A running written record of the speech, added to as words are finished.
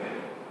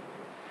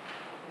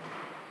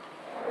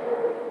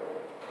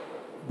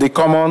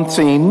common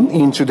theme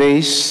in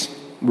today's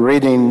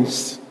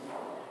readings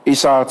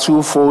is our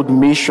twofold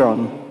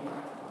mission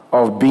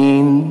of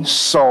being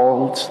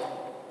salt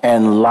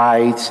and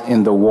light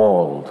in the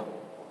world.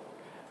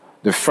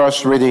 The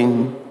first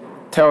reading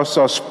tells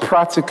us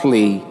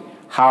practically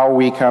how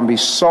we can be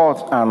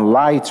salt and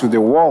light to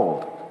the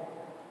world,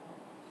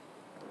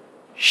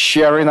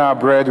 sharing our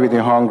bread with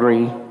the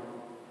hungry,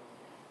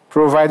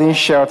 providing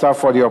shelter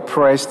for the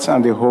oppressed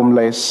and the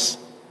homeless,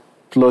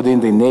 clothing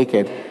the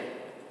naked.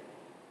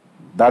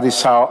 That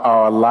is how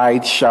our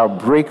light shall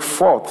break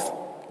forth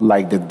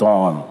like the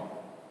dawn.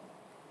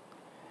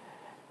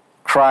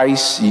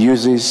 Christ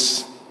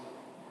uses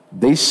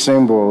these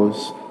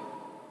symbols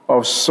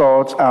of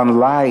salt and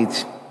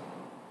light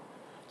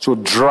to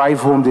drive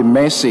home the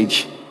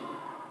message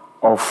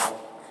of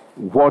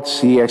what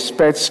he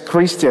expects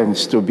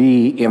Christians to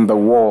be in the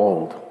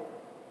world.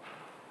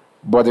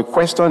 But the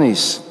question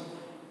is,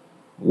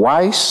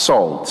 why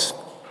salt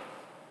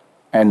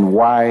and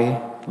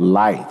why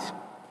light?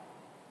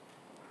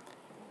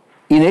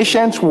 In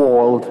ancient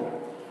world,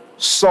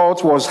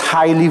 salt was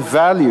highly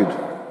valued.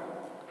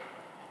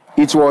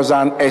 It was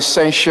an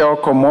essential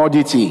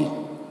commodity,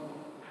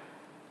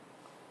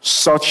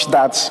 such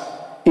that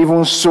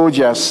even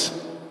soldiers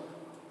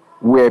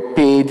were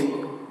paid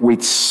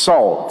with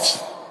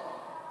salt.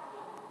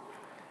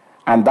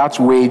 And that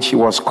wage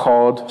was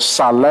called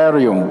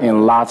salarium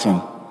in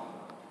Latin.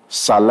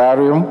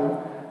 Salarium,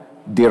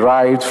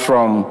 derived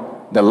from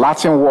the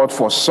Latin word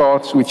for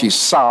salt, which is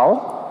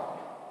sal.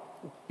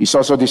 It's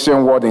also the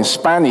same word in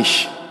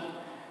Spanish.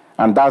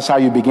 And that's how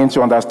you begin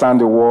to understand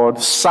the word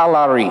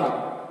salary,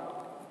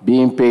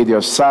 being paid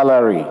your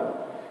salary.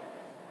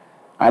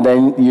 And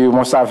then you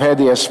must have heard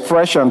the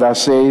expression that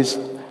says,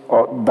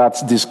 or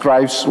that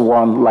describes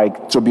one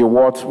like to be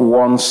worth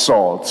one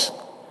salt,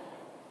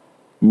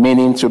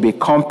 meaning to be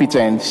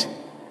competent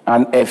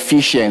and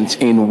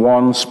efficient in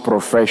one's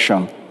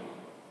profession.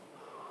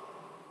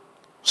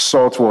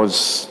 Salt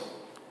was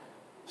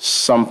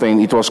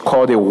something, it was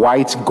called a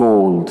white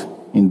gold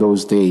in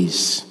those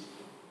days.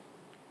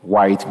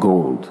 White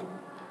gold.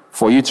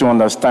 For you to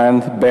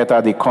understand better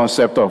the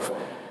concept of,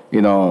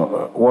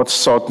 what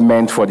salt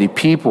meant for the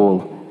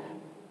people,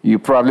 you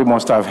probably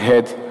must have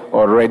heard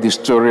or read the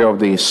story of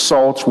the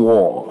Salt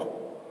War,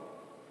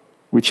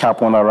 which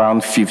happened around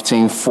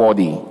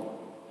 1540.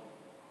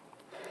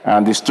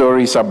 And the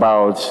story is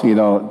about,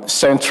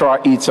 central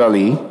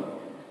Italy.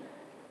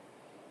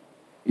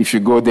 If you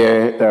go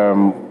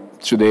there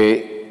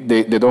today,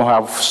 they don't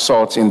have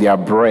salt in their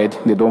bread.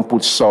 They don't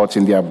put salt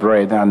in their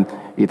bread. And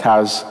it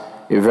has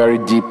a very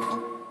deep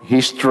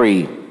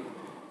history.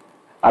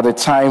 At the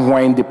time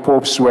when the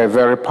popes were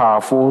very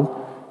powerful,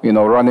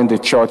 running the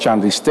church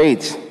and the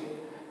state,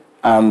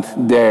 and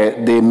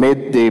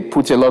they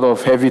put a lot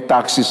of heavy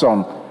taxes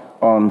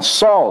on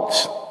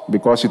salt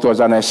because it was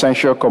an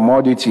essential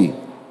commodity.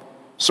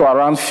 So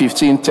around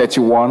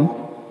 1531,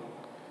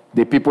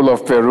 the people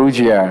of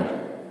Perugia,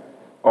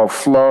 of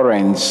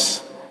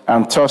Florence,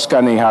 and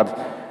Tuscany had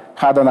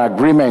an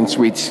agreement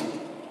with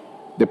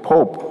the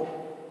Pope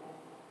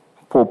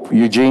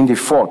Eugene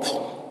IV,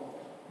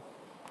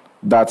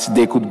 that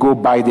they could go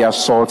buy their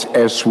salt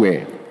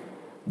elsewhere.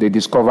 They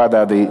discovered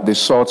that the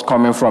salt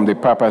coming from the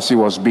papacy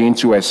was being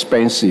too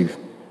expensive,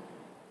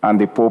 and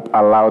the Pope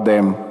allowed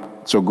them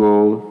to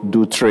go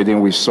do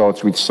trading with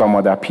salt with some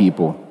other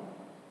people.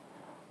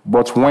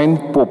 But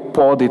when Pope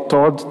Paul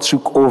III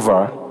took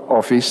over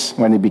office,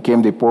 when he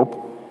became the Pope,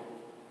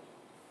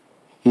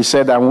 he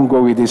said, I won't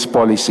go with this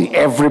policy.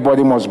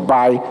 Everybody must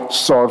buy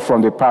salt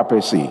from the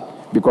papacy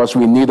because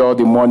we need all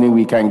the money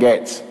we can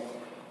get.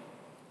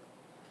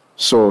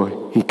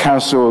 So he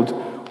canceled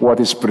what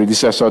his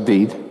predecessor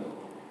did.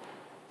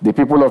 The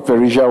people of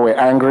Perugia were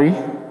angry,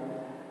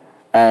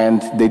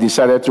 and they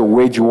decided to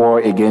wage war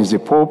against the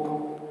Pope.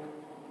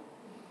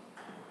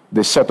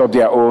 They set up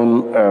their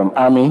own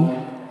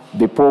army.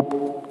 The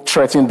Pope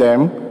threatened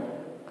them,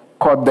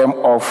 cut them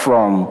off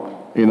from,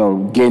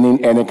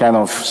 gaining any kind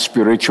of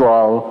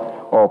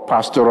spiritual or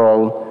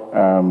pastoral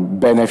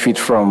benefit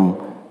from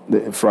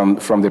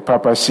the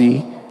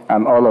papacy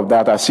and all of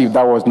that. As if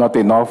that was not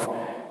enough,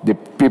 the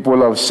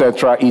people of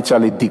central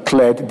Italy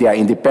declared their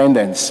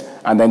independence,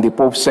 and then the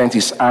Pope sent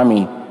his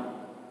army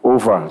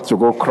over to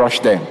go crush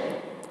them.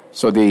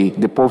 So the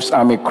Pope's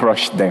army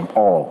crushed them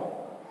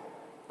all.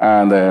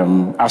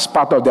 And as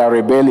part of their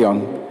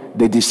rebellion,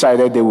 they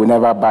decided they will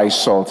never buy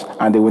salt,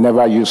 and they will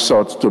never use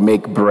salt to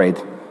make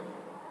bread.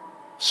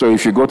 So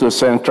if you go to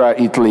central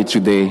Italy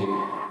today,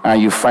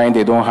 and you find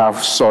they don't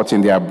have salt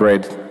in their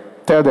bread,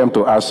 tell them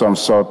to add some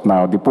salt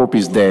now. The Pope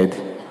is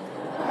dead.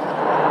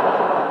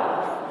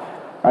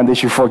 And they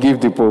should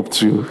forgive the Pope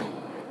too.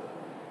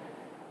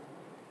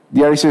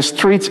 There is a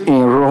street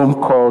in Rome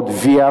called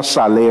Via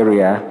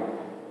Salaria,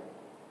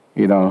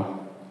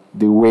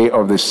 the way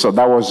of the salt.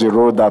 That was the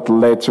road that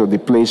led to the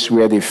place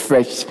where they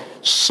fetched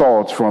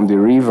salt from the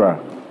river.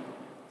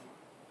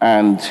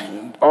 And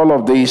all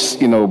of this,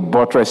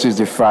 buttresses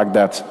the fact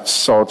that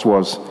salt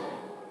was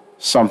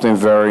something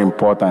very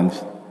important.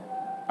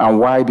 And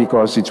why?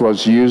 Because it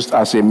was used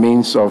as a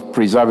means of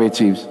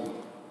preservatives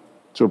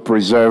to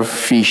preserve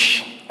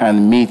fish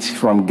and meat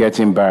from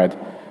getting bad.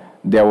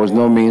 There was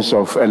no means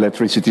of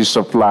electricity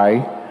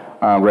supply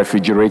and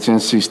refrigerating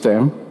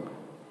system.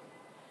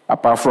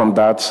 Apart from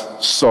that,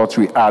 salt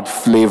will add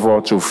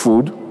flavor to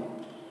food,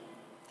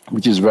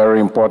 which is very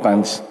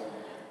important.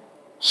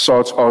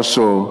 Salt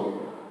also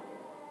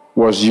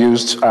was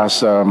used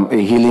as a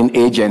healing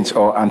agent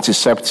or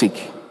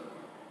antiseptic.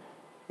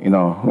 You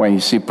know, when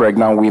you see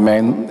pregnant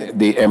women,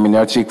 the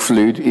amniotic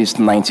fluid is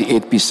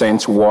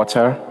 98%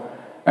 water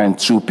and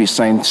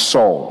 2%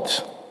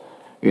 salt.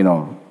 You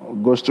know,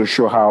 it goes to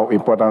show how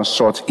important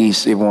salt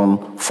is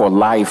even for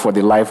life, for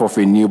the life of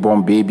a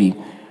newborn baby,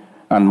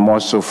 and more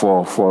so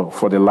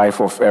for the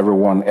life of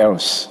everyone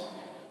else.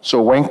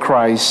 So when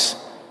Christ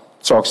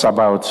talks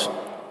about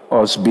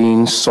us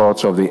being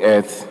salt of the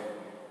earth,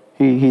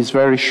 he's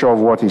very sure of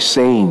what he's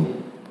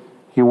saying.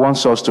 He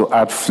wants us to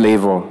add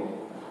flavor.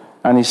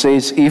 And he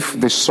says, if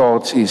the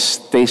salt is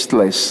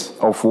tasteless,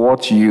 of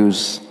what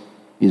use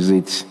is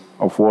it?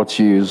 Of what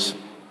use?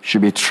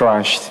 Should be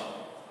trashed.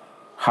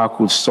 How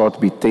could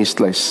salt be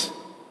tasteless?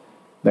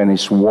 Then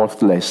it's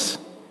worthless.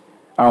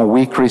 And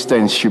we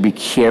Christians should be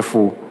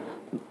careful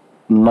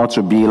not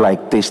to be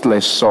like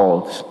tasteless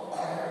salt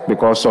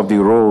because of the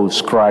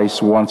roles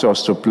Christ wants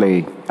us to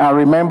play. And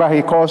remember,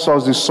 he calls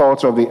us the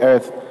salt of the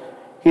earth.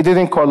 He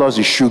didn't call us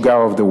the sugar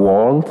of the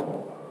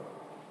world.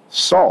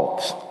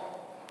 Salt.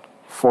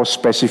 For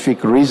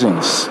specific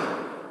reasons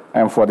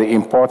and for the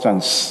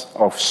importance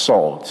of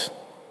salt.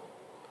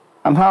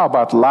 And how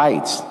about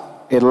light?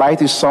 A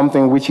light is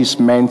something which is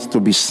meant to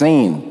be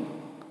seen,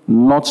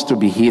 not to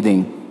be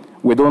hidden.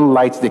 We don't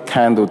light the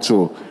candle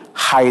to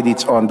hide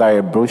it under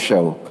a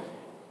bushel.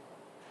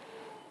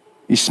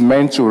 It's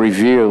meant to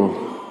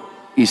reveal.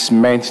 It's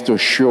meant to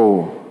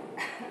show.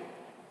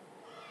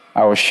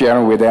 I was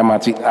sharing with them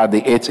at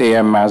the 8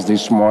 a.m. Mass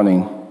this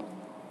morning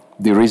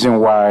the reason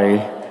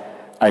why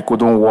I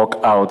couldn't walk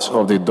out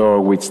of the door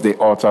with the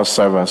altar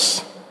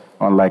servers.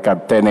 Unlike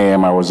at 10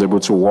 a.m., I was able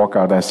to walk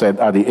out. I said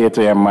at the 8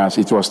 a.m. Mass,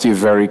 it was still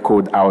very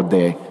cold out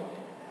there.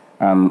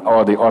 And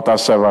all the altar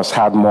servers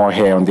had more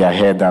hair on their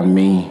head than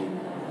me.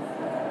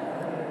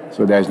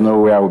 So there's no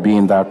way I would be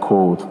in that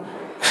cold.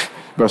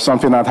 But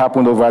something had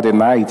happened over the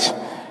night.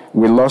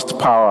 We lost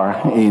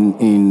power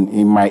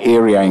in my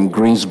area in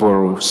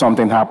Greensboro.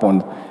 Something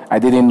happened. I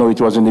didn't know it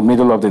was in the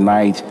middle of the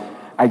night.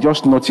 I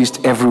just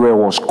noticed everywhere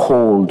was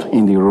cold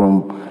in the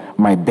room.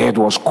 My bed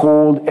was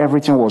cold.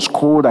 Everything was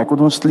cold. I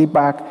couldn't sleep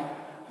back.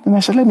 Then I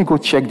said, let me go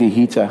check the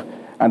heater.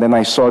 And then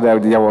I saw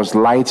that there was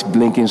lights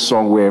blinking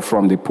somewhere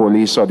from the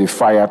police or the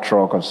fire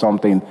truck or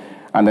something.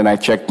 And then I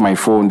checked my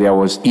phone. There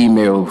was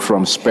email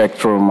from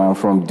Spectrum and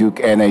from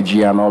Duke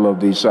Energy and all of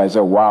this. So I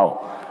said, wow.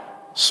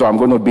 So I'm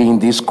going to be in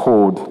this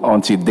cold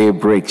until day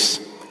breaks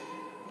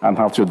and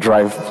have to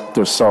drive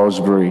to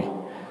Salisbury.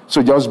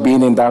 So just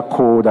being in that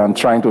cold and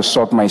trying to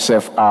sort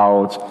myself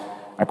out,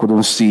 I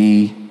couldn't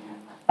see.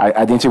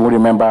 I didn't even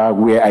remember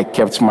where I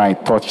kept my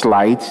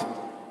torchlight.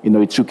 You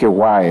know, it took a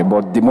while.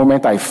 But the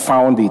moment I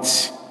found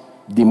it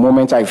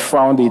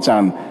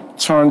and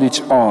turned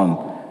it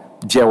on,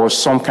 there was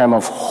some kind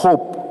of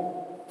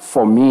hope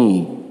for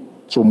me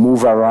to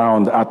move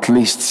around at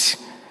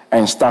least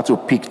and start to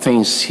pick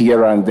things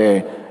here and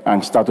there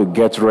and start to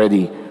get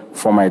ready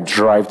for my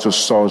drive to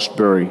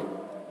Salisbury.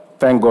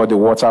 Thank God the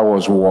water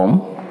was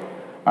warm.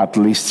 At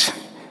least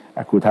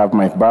I could have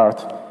my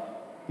bath.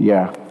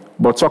 Yeah.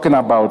 But talking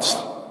about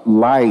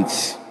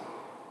light,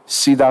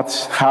 see that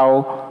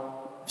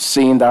how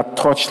seeing that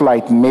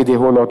torchlight made a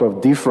whole lot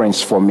of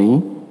difference for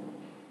me.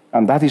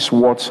 And that is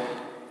what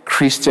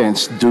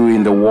Christians do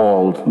in the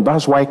world.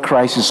 That's why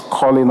Christ is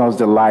calling us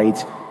the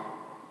light.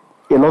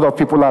 A lot of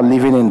people are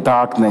living in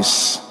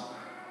darkness.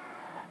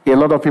 A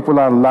lot of people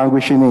are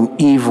languishing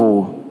in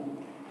evil.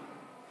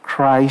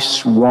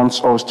 Christ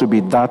wants us to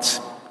be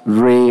that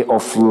ray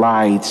of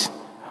light.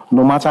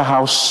 No matter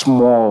how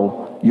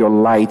small your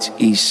light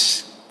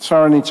is,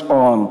 turn it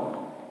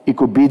on. It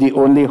could be the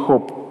only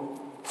hope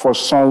for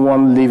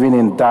someone living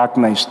in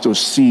darkness to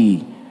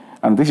see.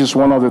 And this is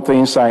one of the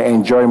things I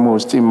enjoy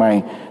most in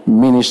my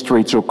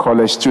ministry to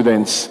college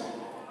students.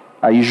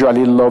 I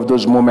usually love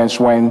those moments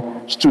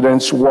when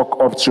students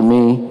walk up to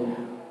me,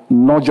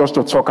 not just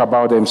to talk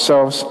about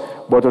themselves,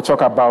 but to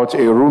talk about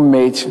a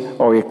roommate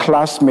or a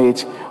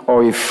classmate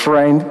or a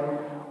friend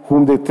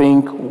whom they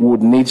think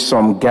would need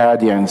some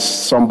guidance,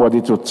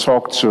 somebody to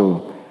talk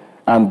to.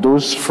 And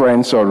those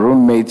friends or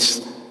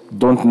roommates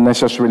don't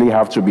necessarily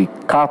have to be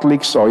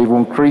Catholics or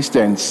even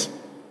Christians.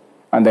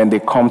 And then they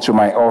come to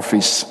my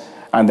office,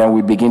 and then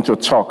we begin to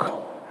talk.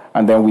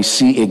 And then we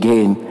see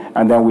again,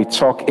 and then we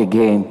talk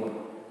again.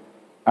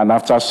 And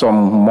after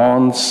some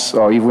months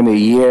or even a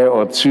year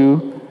or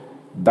two,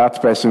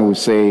 that person will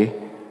say,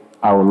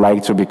 I would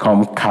like to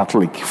become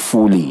Catholic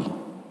fully.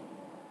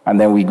 And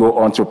then we go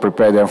on to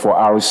prepare them for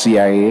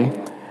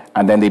RCIA,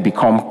 and then they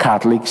become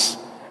Catholics,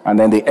 and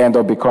then they end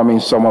up becoming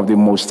some of the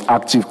most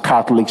active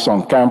Catholics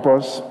on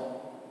campus.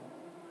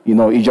 You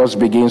know, it just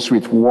begins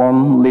with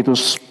one little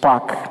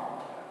spark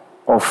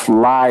of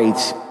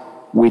light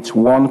with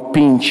one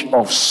pinch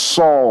of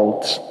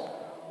salt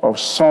of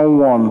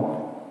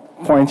someone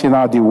pointing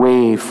out the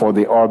way for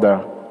the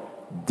other.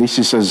 This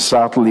is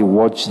exactly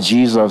what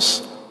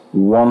Jesus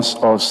wants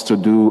us to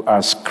do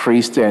as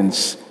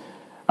Christians.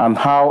 And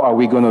how are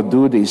we going to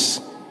do this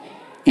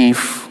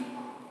if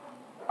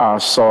our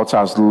salt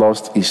has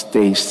lost its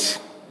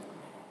taste?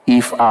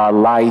 If our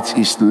light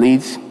is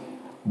lit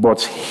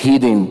but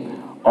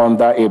hidden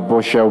under a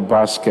bushel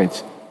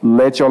basket?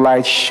 Let your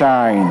light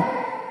shine.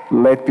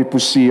 Let people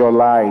see your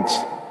light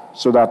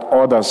so that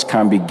others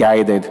can be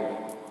guided,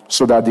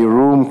 so that the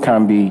room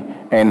can be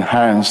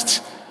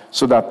enhanced,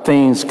 so that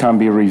things can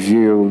be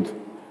revealed.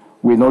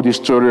 We know the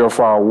story of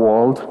our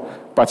world,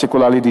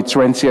 particularly the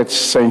 20th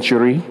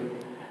century,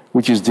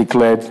 which is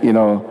declared,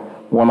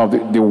 one of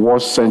the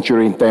worst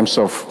century in terms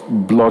of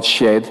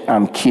bloodshed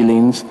and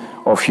killings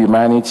of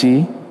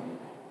humanity.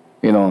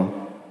 The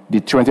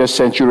 20th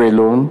century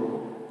alone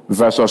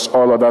versus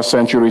all other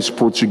centuries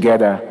put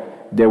together,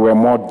 there were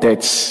more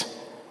deaths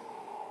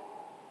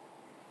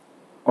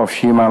of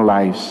human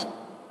lives.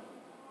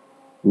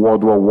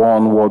 World War I,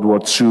 World War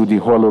II, the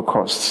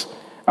Holocaust.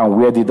 And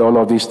where did all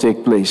of this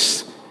take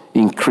place?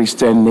 In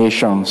Christian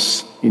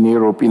nations, in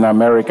Europe, in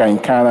America, in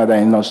Canada,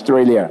 in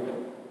Australia.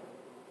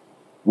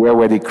 Where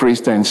were the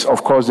Christians?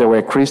 Of course, there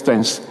were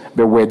Christians,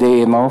 but were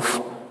they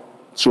enough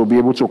to be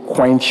able to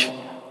quench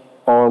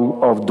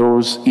all of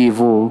those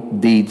evil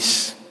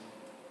deeds?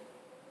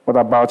 What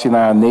about in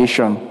our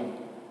nation,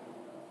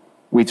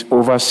 with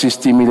over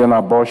 60 million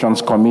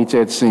abortions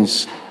committed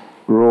since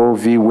Roe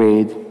v.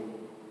 Wade?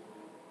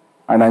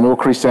 And I know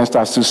Christians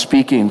are still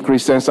speaking,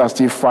 Christians are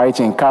still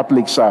fighting,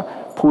 Catholics are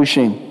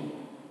pushing.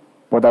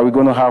 But are we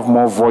going to have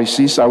more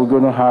voices? Are we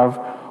going to have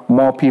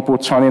more people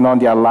turning on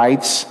their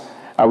lights?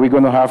 Are we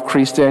going to have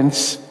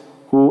Christians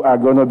who are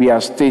going to be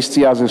as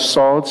tasty as the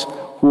salt,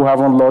 who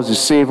haven't lost the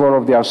savor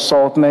of their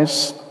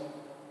saltness?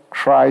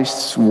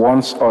 Christ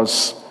wants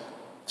us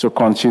to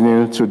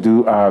continue to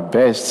do our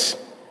best,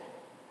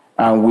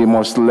 and we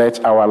must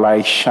let our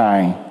light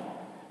shine.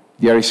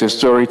 There is a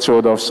story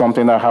told of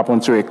something that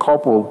happened to a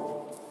couple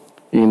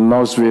in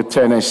Knoxville,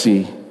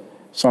 Tennessee,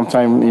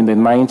 sometime in the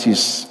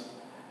 90s.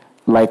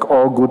 Like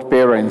all good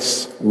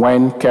parents,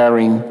 when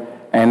Karen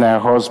and her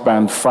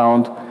husband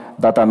found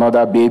that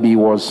another baby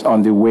was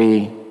on the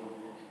way,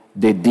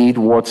 they did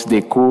what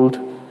they could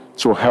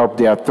to help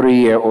their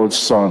 3-year-old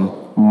son,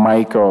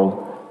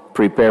 Michael,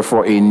 prepare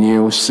for a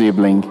new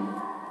sibling.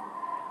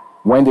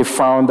 When they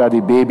found that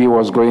the baby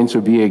was going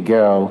to be a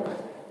girl,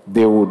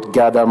 they would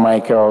gather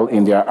Michael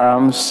in their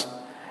arms,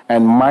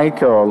 and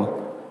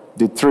Michael,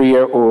 the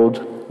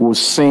 3-year-old, would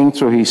sing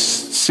to his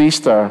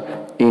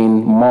sister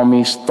in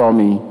Mommy's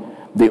Tummy,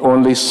 the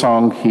only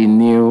song he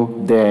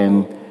knew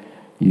then.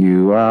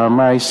 You are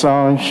my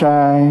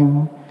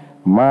sunshine,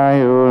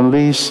 my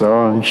only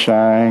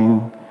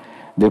sunshine.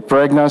 The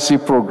pregnancy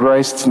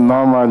progressed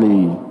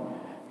normally,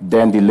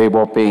 then the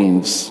labor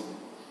pains.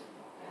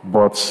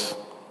 But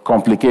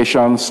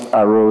complications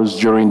arose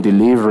during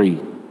delivery.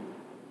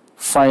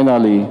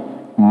 Finally,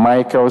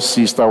 Michael's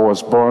sister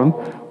was born,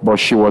 but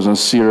she was in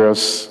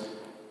serious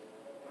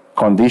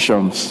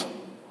conditions.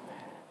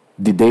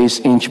 The days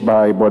inched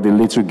by, but the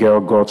little girl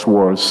got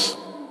worse.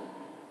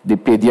 The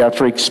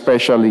pediatric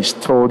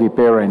specialist told the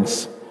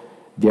parents,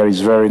 there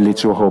is very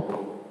little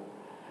hope.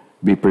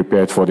 Be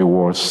prepared for the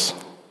worst.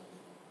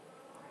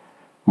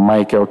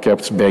 Michael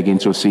kept begging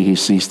to see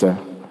his sister.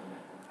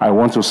 I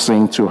want to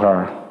sing to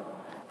her.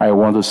 I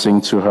want to sing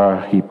to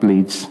her, he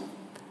pleads.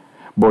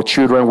 But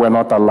children were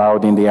not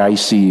allowed in the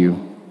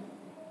ICU.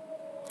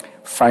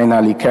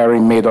 Finally,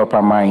 Karen made up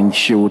her mind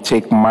she would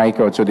take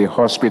Michael to the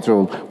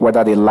hospital,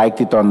 whether they liked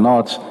it or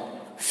not,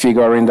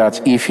 figuring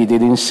that if he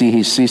didn't see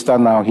his sister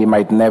now, he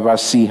might never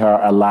see her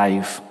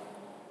alive.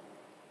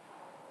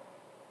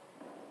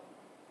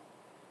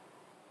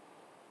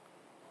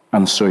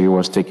 And so he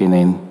was taken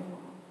in.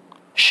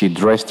 She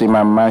dressed him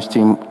and marched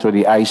him to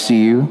the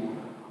ICU,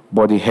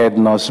 but the head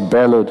nurse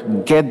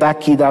bellowed, "Get that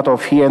kid out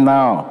of here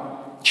now.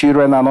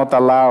 Children are not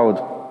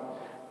allowed."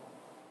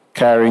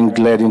 Karen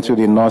glared into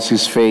the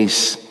nurse's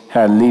face,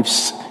 her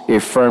lips a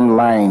firm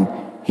line.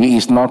 He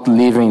is not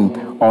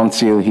leaving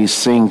until he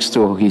sings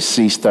to his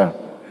sister,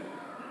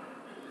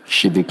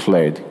 she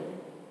declared.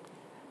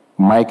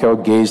 Michael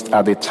gazed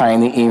at the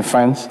tiny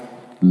infant,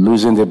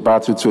 losing the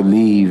battle to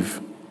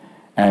live,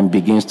 and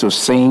begins to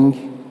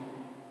sing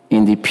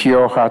in the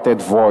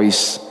pure-hearted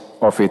voice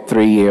of a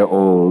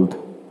 3-year-old.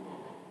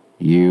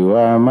 You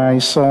are my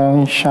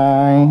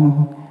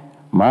sunshine,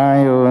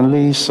 my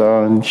only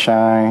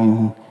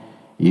sunshine.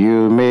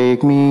 You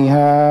make me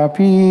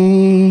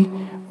happy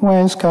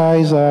when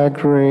skies are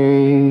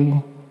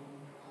gray.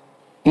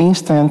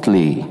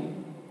 Instantly,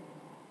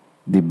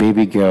 the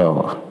baby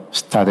girl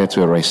started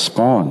to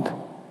respond.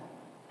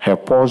 Her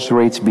pulse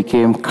rate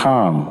became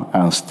calm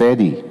and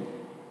steady.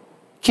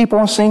 Keep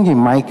on singing,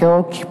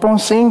 Michael, keep on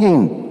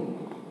singing.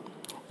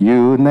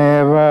 You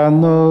never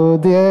know,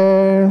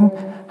 dear,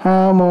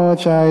 how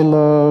much I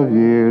love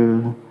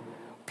you.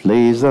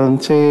 Please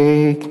don't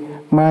take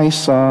my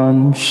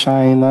sun,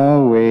 shine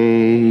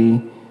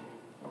away.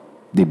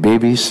 The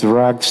baby's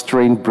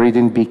rag-stained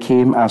breathing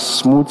became as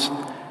smooth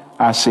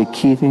as a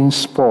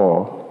kitten's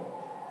paw.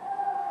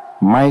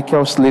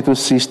 Michael's little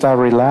sister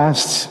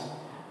relaxed.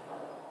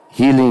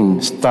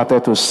 Healing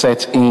started to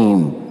set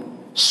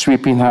in,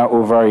 sweeping her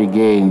over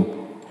again.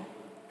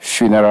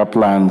 Funeral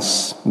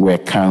plans were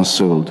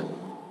canceled.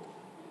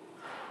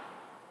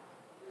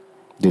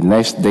 The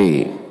next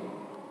day,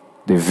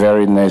 the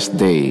very next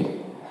day,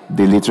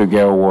 the little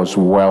girl was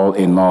well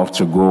enough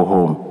to go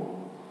home.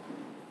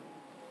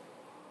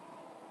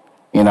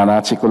 In an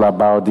article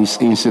about this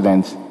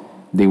incident,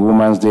 the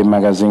Woman's Day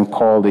magazine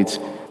called it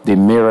the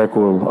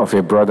miracle of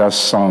a brother's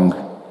song.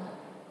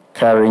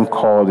 Karen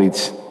called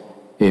it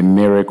a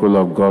miracle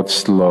of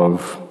God's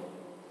love.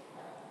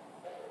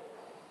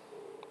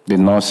 The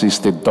nurses,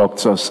 the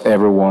doctors,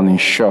 everyone in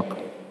shock.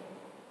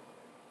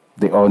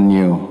 They all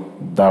knew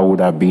that would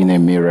have been a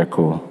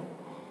miracle.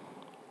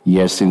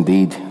 Yes,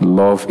 indeed,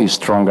 love is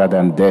stronger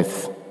than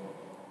death.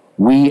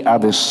 We are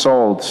the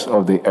salt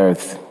of the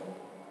earth.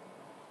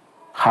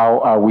 How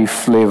are we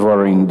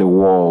flavoring the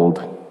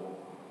world?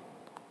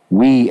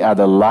 We are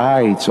the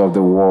light of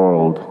the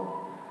world.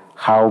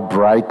 How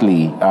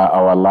brightly are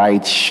our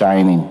lights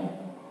shining?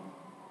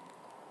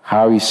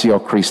 How is your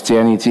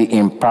Christianity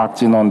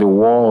impacting on the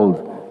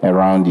world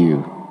around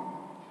you?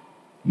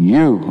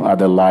 You are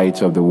the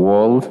light of the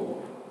world.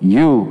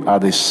 You are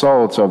the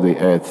salt of the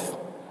earth,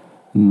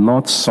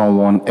 not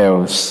someone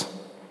else.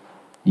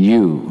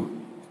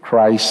 You,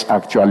 Christ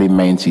actually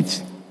meant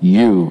it.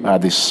 You are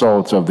the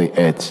salt of the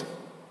earth.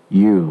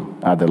 You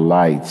are the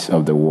light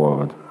of the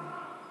world.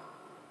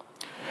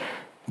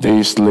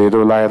 This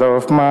little light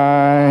of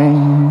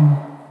mine,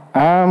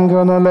 I'm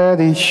gonna let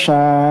it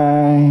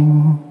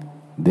shine.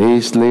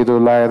 This little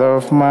light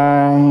of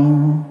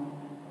mine,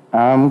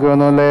 I'm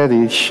gonna let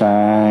it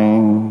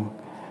shine.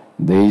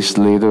 This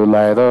little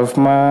light of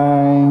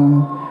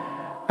mine,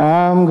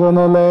 I'm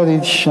gonna let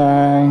it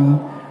shine.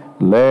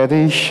 Let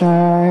it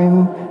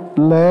shine,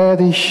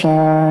 let it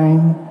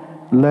shine,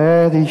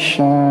 let it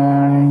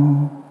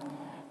shine.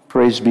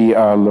 Praise be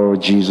our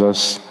Lord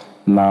Jesus,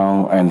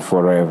 now and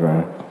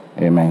forever.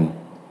 Amen.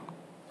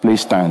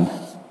 Please stand.